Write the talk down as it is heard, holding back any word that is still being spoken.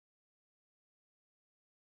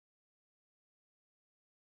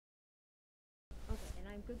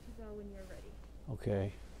good to go when you're ready.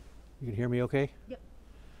 Okay. You can hear me okay? Yep.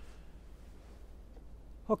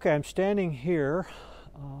 Okay, I'm standing here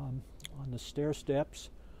on the stair steps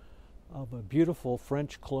of a beautiful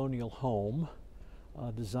French colonial home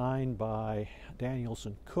designed by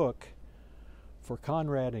Danielson Cook for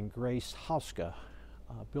Conrad and Grace Hoska,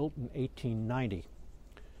 built in 1890.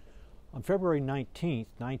 On February 19th,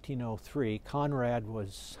 1903, Conrad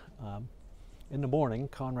was, in the morning,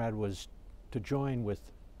 Conrad was to join with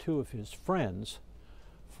two of his friends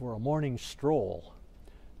for a morning stroll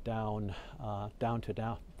down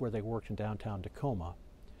where they worked in downtown Tacoma.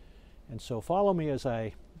 And so follow me as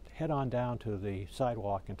I head on down to the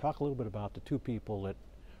sidewalk and talk a little bit about the two people that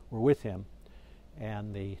were with him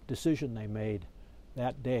and the decision they made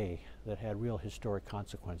that day that had real historic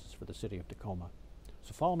consequences for the city of Tacoma.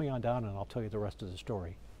 So follow me on down and I'll tell you the rest of the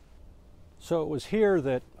story. So it was here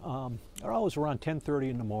that it was around 10:30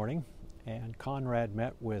 in the morning, and Conrad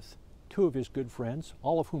met with two of his good friends,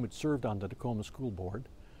 all of whom had served on the Tacoma School Board.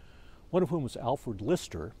 One of whom was Alfred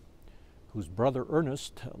Lister, whose brother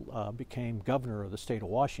Ernest became governor of the state of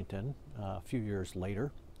Washington a few years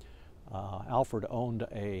later. Alfred owned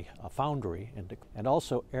a foundry, and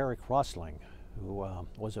also Eric Rosling, who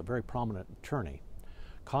was a very prominent attorney.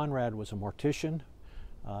 Conrad was a mortician,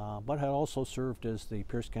 but had also served as the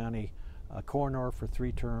Pierce County coroner for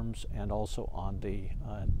 3 terms and also on the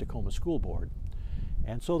Tacoma School Board.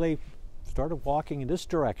 And so they started walking in this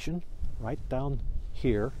direction, right down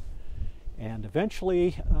here, and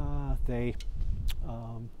eventually they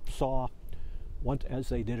saw, as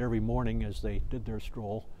they did every morning as they did their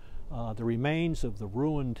stroll, the remains of the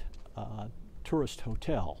ruined tourist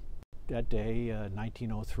hotel. That day,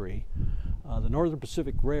 1903, the Northern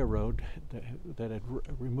Pacific Railroad that had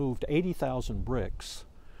removed 80,000 bricks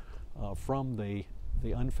from the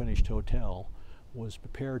unfinished hotel was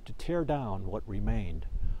prepared to tear down what remained,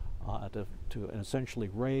 to essentially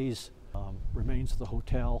raise remains of the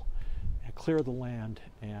hotel, and clear the land,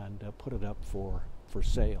 and put it up for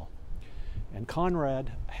sale. And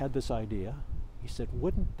Conrad had this idea. He said,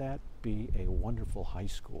 wouldn't that be a wonderful high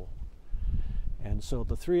school? And so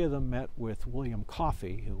the three of them met with William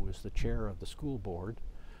Coffey, who was the chair of the school board,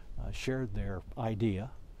 shared their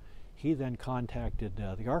idea. He then contacted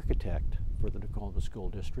the architect for the Tacoma School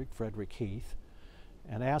District, Frederick Heath,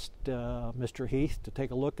 and asked Mr. Heath to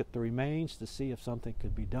take a look at the remains to see if something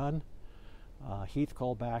could be done. Heath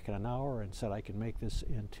called back in an hour and said, I can make this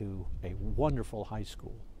into a wonderful high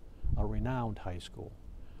school, a renowned high school.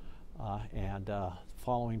 And the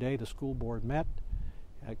following day, the school board met,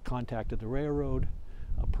 contacted the railroad,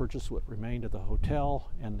 purchased what remained of the hotel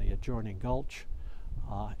and the adjoining gulch,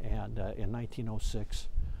 and in 1906,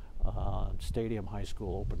 Stadium High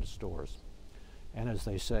School opened its doors. And as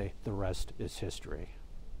they say, the rest is history.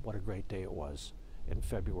 What a great day it was in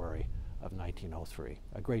February of 1903.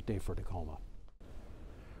 A great day for Tacoma.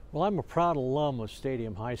 Well, I'm a proud alum of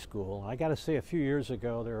Stadium High School. I got to say, a few years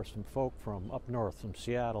ago, there were some folk from up north, from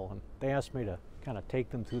Seattle, and they asked me to kind of take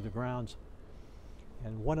them through the grounds.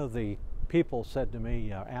 And one of the people said to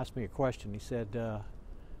me, asked me a question. He said,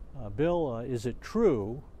 Bill, is it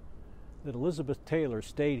true that Elizabeth Taylor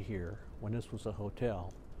stayed here when this was a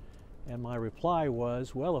hotel? And my reply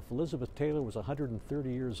was, well, if Elizabeth Taylor was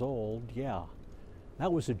 130 years old, yeah.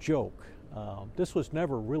 That was a joke. This was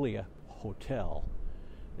never really a hotel.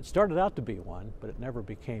 It started out to be one, but it never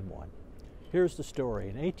became one. Here's the story.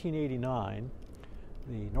 In 1889,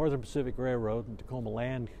 the Northern Pacific Railroad and Tacoma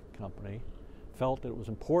Land Company felt that it was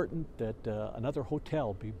important that another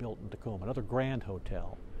hotel be built in Tacoma, another grand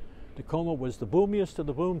hotel. Tacoma was the boomiest of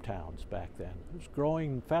the boom towns back then. It was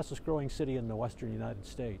growing, fastest growing city in the western United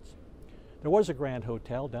States. There was a grand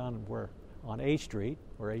hotel down on A Street,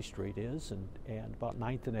 where A Street is, and about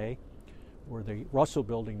 9th and A, where the Russell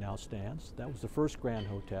Building now stands. That was the first grand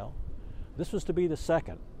hotel. This was to be the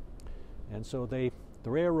second. And so the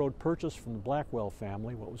railroad purchased from the Blackwell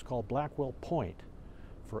family what was called Blackwell Point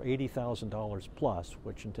for $80,000 plus,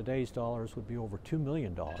 which in today's dollars would be over $2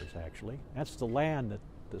 million actually. That's the land that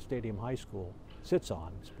the Stadium High School sits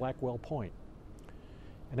on. It's Blackwell Point.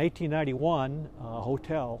 In 1891,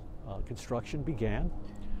 hotel construction began.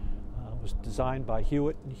 It was designed by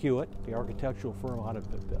Hewitt & Hewitt, the architectural firm out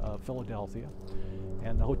of Philadelphia.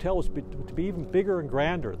 And the hotel was to be even bigger and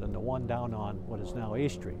grander than the one down on what is now A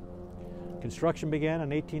Street. Construction began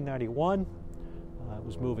in 1891. It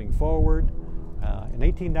was moving forward. In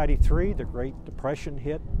 1893, the Great Depression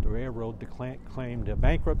hit. The railroad claimed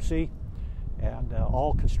bankruptcy, and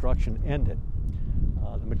all construction ended.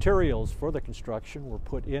 The materials for the construction were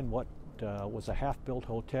put in what was a half-built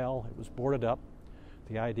hotel. It was boarded up.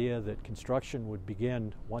 The idea that construction would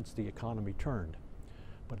begin once the economy turned.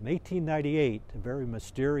 But in 1898, a very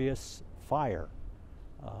mysterious fire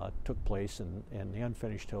took place in the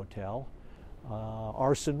unfinished hotel.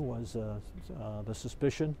 Arson was the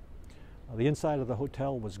suspicion. The inside of the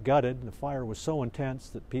hotel was gutted, and the fire was so intense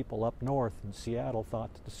that people up north in Seattle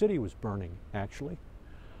thought that the city was burning, actually.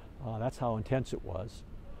 That's how intense it was.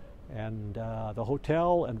 And the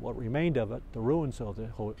hotel and what remained of it, the ruins of the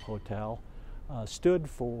hotel, stood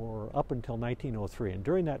for up until 1903. And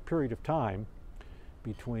during that period of time,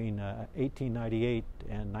 between 1898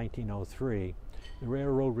 and 1903, the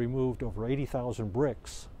railroad removed over 80,000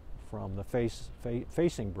 bricks from the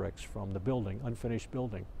facing bricks from the building, unfinished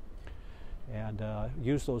building, and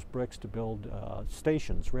used those bricks to build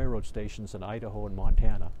stations, railroad stations in Idaho and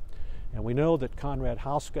Montana. And we know that Conrad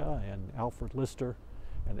Hoska and Alfred Lister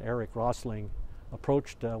and Eric Rosling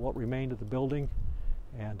approached what remained of the building,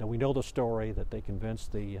 and we know the story that they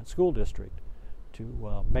convinced the school district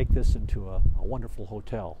to make this into a wonderful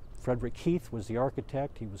hotel. Frederick Heath was the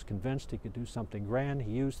architect. He was convinced he could do something grand.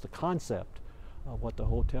 He used the concept of what the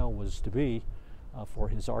hotel was to be for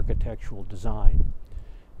his architectural design.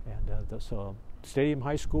 And so Stadium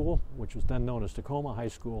High School, which was then known as Tacoma High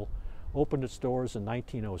School, opened its doors in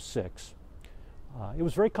 1906. It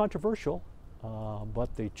was very controversial,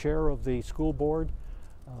 but the chair of the school board,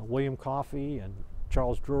 William Coffey and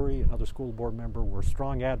Charles Drury, another school board member, were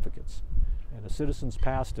strong advocates. And the citizens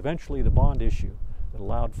passed eventually the bond issue that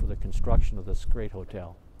allowed for the construction of this great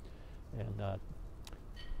hotel. And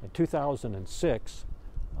in 2006,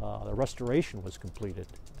 the restoration was completed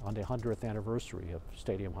on the 100th anniversary of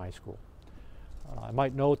Stadium High School. I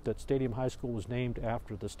might note that Stadium High School was named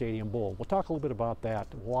after the Stadium Bowl. We'll talk a little bit about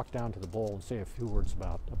that, walk down to the bowl and say a few words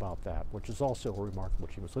about that, which is also a remarkable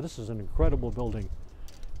achievement. So this is an incredible building,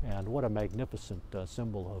 and what a magnificent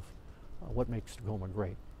symbol of what makes Tacoma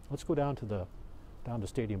great. Let's go down to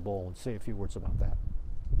Stadium Bowl and say a few words about that.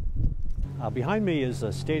 Behind me is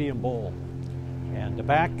a Stadium Bowl, and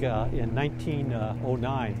back in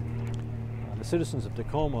 1909, the citizens of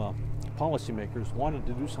Tacoma, policymakers, wanted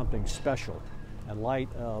to do something special in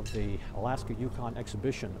light of the Alaska-Yukon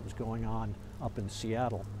exhibition that was going on up in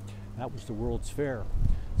Seattle. That was the World's Fair.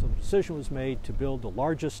 So the decision was made to build the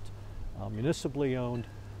largest municipally owned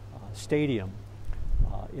stadium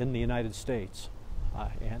in the United States.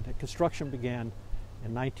 And the construction began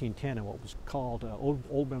in 1910 in what was called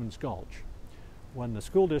Old Women's Gulch. When the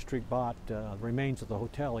school district bought the remains of the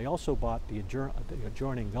hotel, he also bought the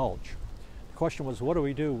adjoining gulch. The question was, what do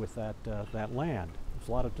we do with that land? There was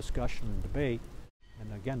a lot of discussion and debate,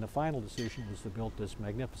 and again the final decision was to build this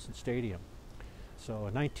magnificent stadium. So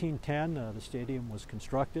in 1910 the stadium was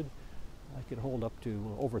constructed. It could hold up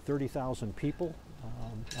to over 30,000 people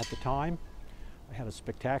at the time. I had a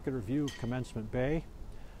spectacular view of Commencement Bay.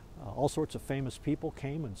 All sorts of famous people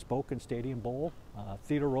came and spoke in Stadium Bowl.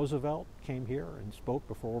 Theodore Roosevelt came here and spoke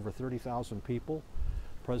before over 30,000 people.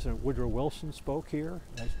 President Woodrow Wilson spoke here,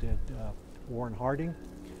 as did Warren Harding.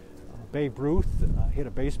 Babe Ruth hit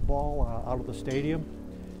a baseball out of the stadium.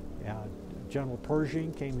 General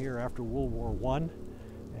Pershing came here after World War I.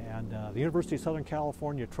 And the University of Southern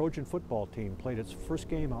California Trojan football team played its first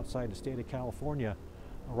game outside the state of California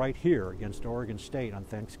right here against Oregon State on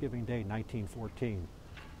Thanksgiving Day, 1914.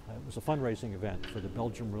 It was a fundraising event for the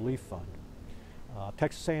Belgium Relief Fund.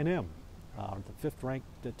 Texas A&M, the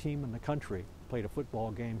fifth-ranked team in the country, played a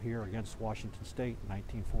football game here against Washington State in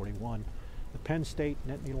 1941. The Penn State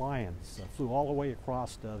Nittany Lions flew all the way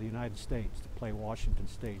across the United States to play Washington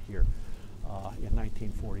State here in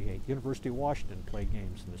 1948. University of Washington played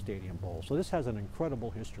games in the Stadium Bowl. So this has an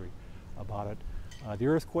incredible history about it. The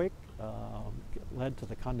earthquake led to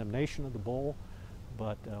the condemnation of the bowl,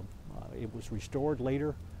 but it was restored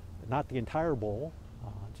later. Not the entire bowl,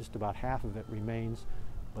 just about half of it remains,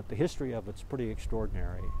 but the history of it's pretty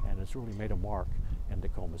extraordinary, and it's really made a mark in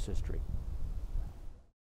Tacoma's history.